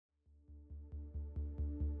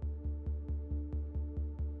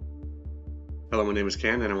Hello, my name is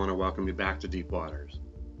Ken, and I want to welcome you back to Deep Waters.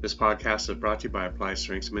 This podcast is brought to you by Applied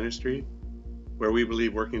Strengths Ministry, where we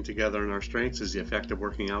believe working together in our strengths is the effect of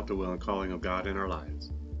working out the will and calling of God in our lives.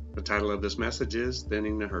 The title of this message is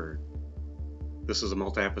Thinning the Herd. This is a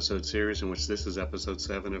multi-episode series in which this is episode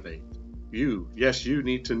 7 of 8. You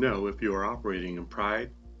need to know if you are operating in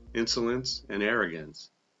pride, insolence, and arrogance,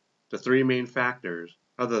 the three main factors,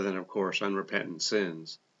 other than, of course, unrepentant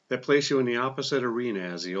sins, that place you in the opposite arena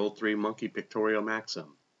as the old three-monkey pictorial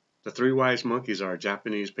maxim. The three wise monkeys are a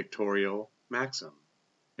Japanese pictorial maxim,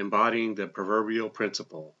 embodying the proverbial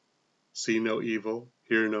principle, see no evil,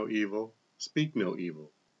 hear no evil, speak no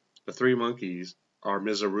evil. The three monkeys are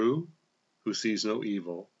Mizaru, who sees no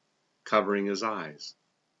evil, covering his eyes,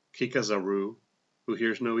 Kikazaru, who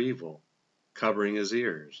hears no evil, covering his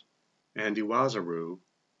ears, and Iwazaru,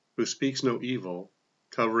 who speaks no evil,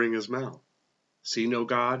 covering his mouth. See no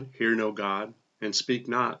God, hear no God, and speak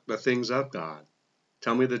not the things of God.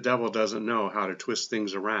 Tell me the devil doesn't know how to twist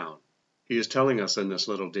things around. He is telling us in this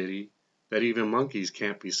little ditty that even monkeys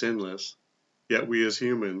can't be sinless, yet we as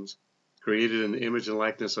humans, created in the image and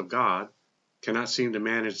likeness of God, cannot seem to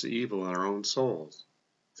manage the evil in our own souls.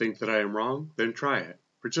 Think that I am wrong? Then try it,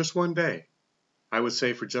 for just one day. I would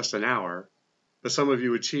say for just an hour, but some of you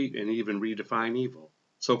would cheat and even redefine evil.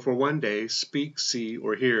 So for one day, speak, see,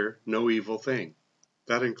 or hear no evil thing.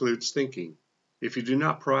 That includes thinking. If you do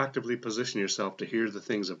not proactively position yourself to hear the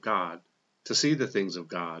things of God, to see the things of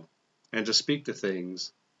God, and to speak the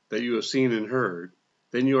things that you have seen and heard,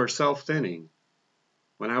 then you are self-thinning.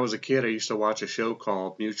 When I was a kid, I used to watch a show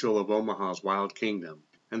called Mutual of Omaha's Wild Kingdom,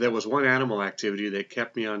 and there was one animal activity that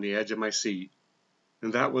kept me on the edge of my seat,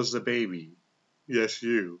 and that was the baby. Yes,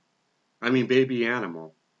 you. I mean baby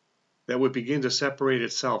animal. That would begin to separate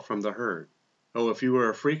itself from the herd. Oh, if you were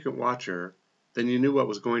a frequent watcher, then you knew what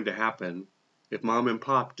was going to happen if Mom and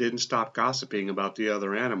Pop didn't stop gossiping about the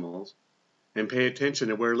other animals and pay attention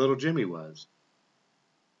to where little Jimmy was.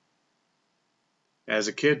 As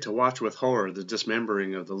a kid, to watch with horror the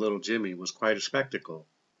dismembering of the little Jimmy was quite a spectacle.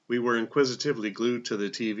 We were inquisitively glued to the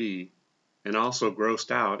TV and also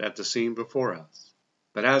grossed out at the scene before us.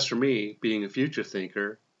 But as for me, being a future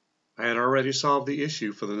thinker, I had already solved the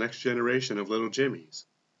issue for the next generation of little Jimmys.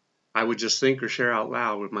 I would just think or share out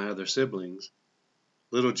loud with my other siblings,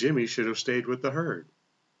 little Jimmy should have stayed with the herd.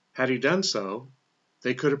 Had he done so,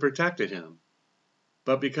 they could have protected him.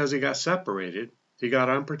 But because he got separated, he got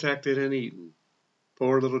unprotected and eaten.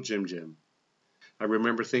 Poor little Jim Jim. I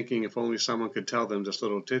remember thinking if only someone could tell them this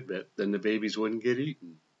little tidbit, then the babies wouldn't get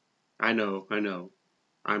eaten. I know.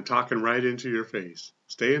 I'm talking right into your face.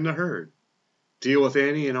 Stay in the herd. Deal with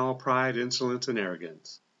any and all pride, insolence, and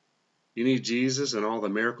arrogance. You need Jesus and all the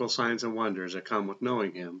miracle signs and wonders that come with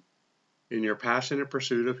knowing Him in your passionate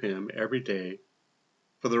pursuit of Him every day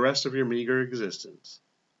for the rest of your meager existence.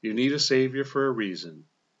 You need a Savior for a reason.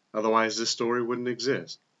 Otherwise this story wouldn't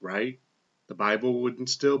exist, right? The Bible wouldn't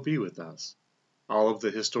still be with us. All of the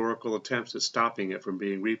historical attempts at stopping it from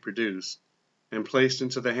being reproduced and placed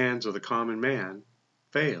into the hands of the common man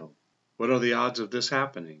failed. What are the odds of this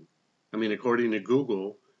happening? According to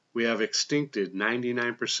Google, we have extincted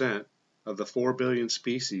 99% of the 4 billion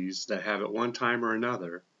species that have at one time or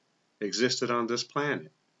another existed on this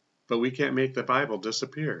planet. But we can't make the Bible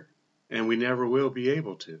disappear, and we never will be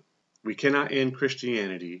able to. We cannot end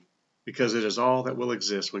Christianity because it is all that will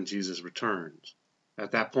exist when Jesus returns.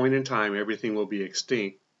 At that point in time, everything will be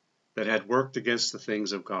extinct that had worked against the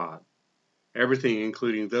things of God. Everything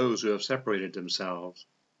including those who have separated themselves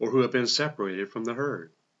or who have been separated from the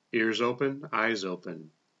herd. Ears open, eyes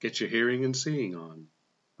open. Get your hearing and seeing on.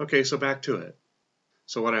 Okay, so back to it.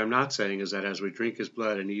 So what I'm not saying is that as we drink His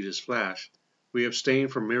blood and eat His flesh, we abstain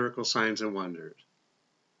from miracle signs and wonders.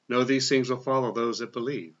 No, these things will follow those that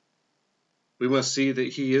believe. We must see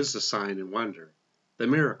that He is the sign and wonder, the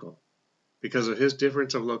miracle, because of His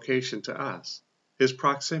difference of location to us, His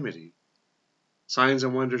proximity. Signs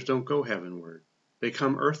and wonders don't go heavenward. They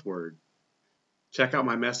come earthward. Check out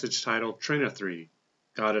my message titled Trinithree,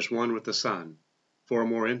 God is one with the Son, for a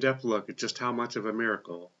more in-depth look at just how much of a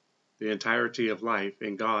miracle the entirety of life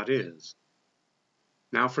in God is.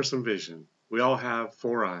 Now for some vision. We all have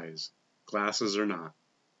 4 eyes, glasses or not.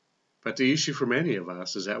 But the issue for many of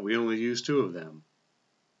us is that we only use 2 of them.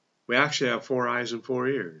 We actually have 4 eyes and 4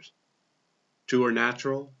 ears. 2 are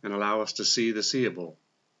natural and allow us to see the seeable,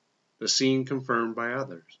 the seen confirmed by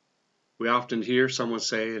others. We often hear someone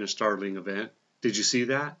say in a startling event, "Did you see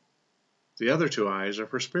that?" The other 2 eyes are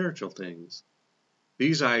for spiritual things.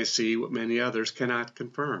 These eyes see what many others cannot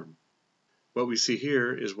confirm. What we see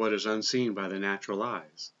here is what is unseen by the natural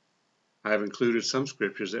eyes. I have included some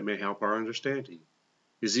scriptures that may help our understanding.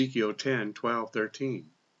 Ezekiel 10:12-13.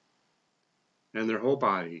 And their whole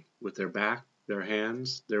body, with their back, their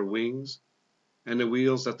hands, their wings, and the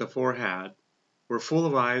wheels that the four had, were full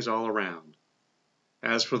of eyes all around.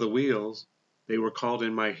 As for the wheels, they were called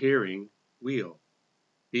in my hearing wheel.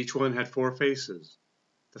 Each one had 4 faces.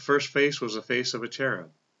 The first face was the face of a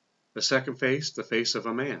cherub, the second face the face of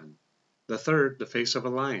a man, the third the face of a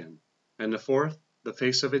lion, and the fourth the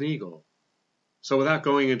face of an eagle. So without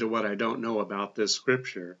going into what I don't know about this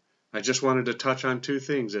scripture, I just wanted to touch on 2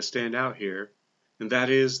 things that stand out here, and that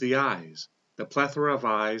is the eyes, the plethora of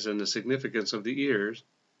eyes and the significance of the ears,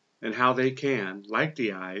 and how they can, like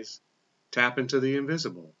the eyes, tap into the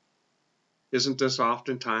invisible. Isn't this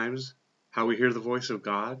oftentimes how we hear the voice of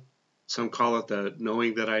God? Some call it the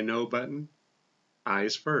knowing that I know button.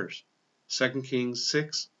 Eyes first. 2 Kings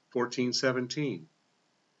 6:14-17.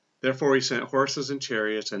 Therefore he sent horses and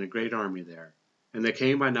chariots and a great army there, and they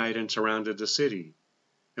came by night and surrounded the city.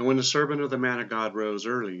 And when the servant of the man of God rose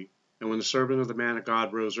early, and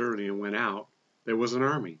went out, there was an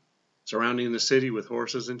army, surrounding the city with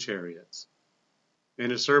horses and chariots.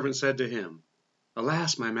 And his servant said to him,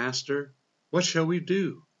 Alas, my master, what shall we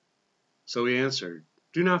do? So he answered,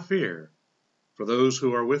 Do not fear, for those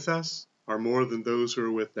who are with us are more than those who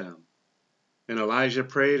are with them. And Elijah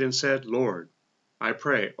prayed and said, Lord, I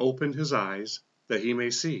pray, open his eyes, that he may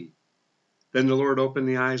see. Then the Lord opened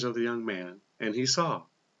the eyes of the young man, and he saw.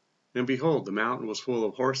 And behold, the mountain was full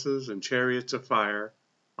of horses and chariots of fire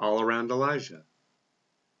all around Elijah.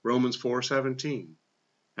 Romans 4:17.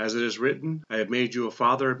 As it is written, I have made you a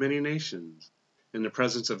father of many nations, in the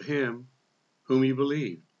presence of him whom you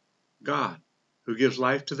believed, God, who gives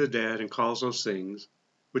life to the dead and calls those things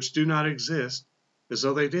which do not exist as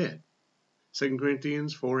though they did. 2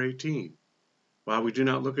 Corinthians 4:18. While we do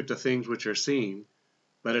not look at the things which are seen,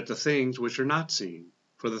 but at the things which are not seen.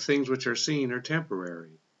 For the things which are seen are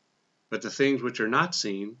temporary, but the things which are not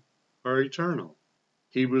seen are eternal.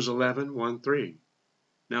 Hebrews 11:1-3.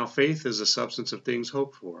 Now faith is the substance of things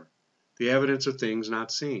hoped for, the evidence of things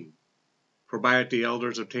not seen. For by it the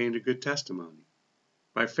elders obtained a good testimony.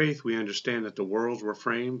 By faith we understand that the worlds were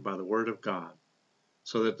framed by the word of God,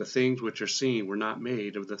 so that the things which are seen were not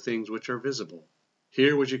made of the things which are visible.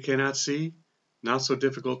 Hear what you cannot see? Not so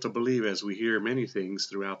difficult to believe as we hear many things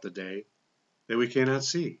throughout the day that we cannot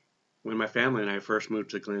see. When my family and I first moved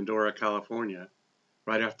to Glendora, California,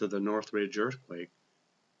 right after the Northridge earthquake,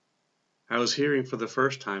 I was hearing for the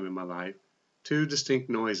first time in my life 2 distinct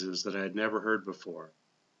noises that I had never heard before,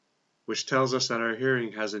 which tells us that our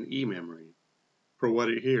hearing has an e-memory for what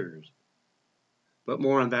it hears. But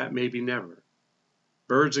more on that maybe never.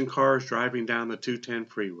 Birds and cars driving down the 210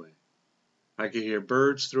 freeway. I could hear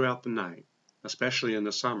birds throughout the night, especially in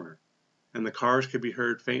the summer, and the cars could be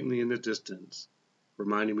heard faintly in the distance,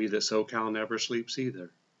 reminding me that SoCal never sleeps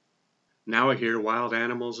either. Now I hear wild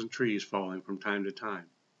animals and trees falling from time to time.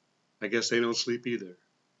 I guess they don't sleep either.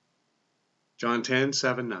 John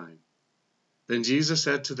 10:7-9. Then Jesus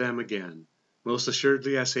said to them again, Most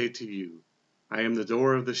assuredly I say to you, I am the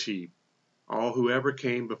door of the sheep. All who ever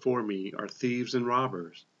came before me are thieves and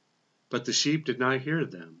robbers, but the sheep did not hear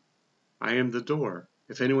them. I am the door.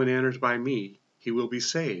 If anyone enters by me, he will be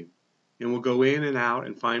saved, and will go in and out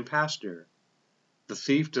and find pasture. The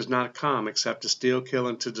thief does not come except to steal, kill,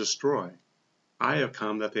 and to destroy. I have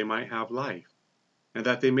come that they might have life, and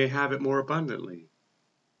that they may have it more abundantly.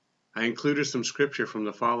 I included some scripture from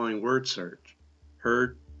the following word search: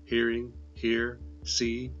 heard, hearing, hear,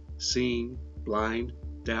 see, seeing, blind,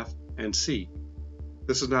 deaf, and seek.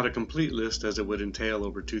 This is not a complete list as it would entail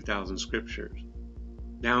over 2,000 scriptures.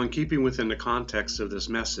 Now, in keeping within the context of this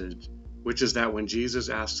message, which is that when Jesus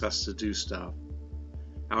asks us to do stuff,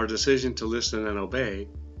 our decision to listen and obey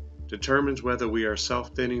determines whether we are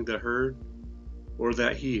self-thinning the herd or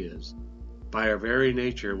that he is, by our very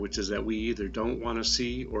nature, which is that we either don't want to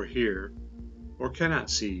see or hear, or cannot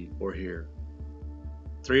see or hear.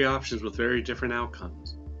 3 options with very different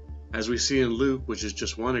outcomes. As we see in Luke, which is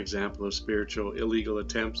just one example of spiritual illegal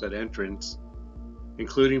attempts at entrance,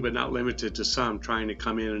 including but not limited to some trying to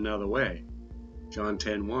come in another way, John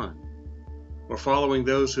 10:1, or following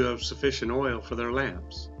those who have sufficient oil for their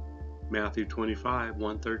lamps, Matthew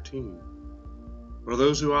 25:1-13, or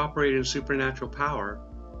those who operate in supernatural power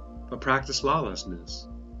but practice lawlessness,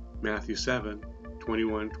 Matthew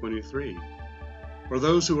 7:21-23, or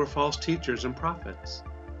those who are false teachers and prophets,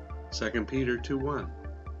 2 Peter 2:1.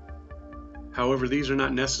 However, these are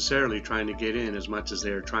not necessarily trying to get in as much as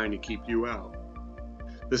they are trying to keep you out.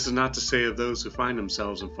 This is not to say of those who find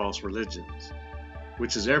themselves in false religions,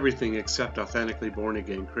 which is everything except authentically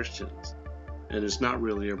born-again Christians, and it's not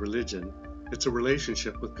really a religion, it's a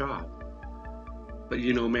relationship with God. But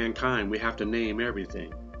mankind, we have to name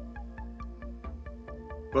everything.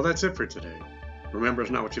 Well, that's it for today. Remember, it's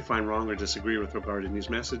not what you find wrong or disagree with regarding these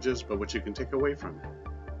messages, but what you can take away from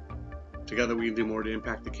it. Together we can do more to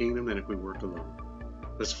impact the kingdom than if we worked alone.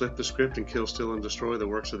 Let's flip the script and kill, steal, and destroy the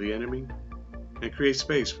works of the enemy, and create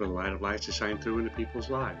space for the light of light to shine through into people's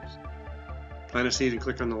lives. Plant a seed and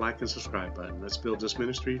click on the like and subscribe button. Let's build this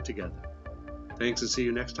ministry together. Thanks, and see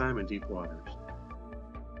you next time in Deep Waters.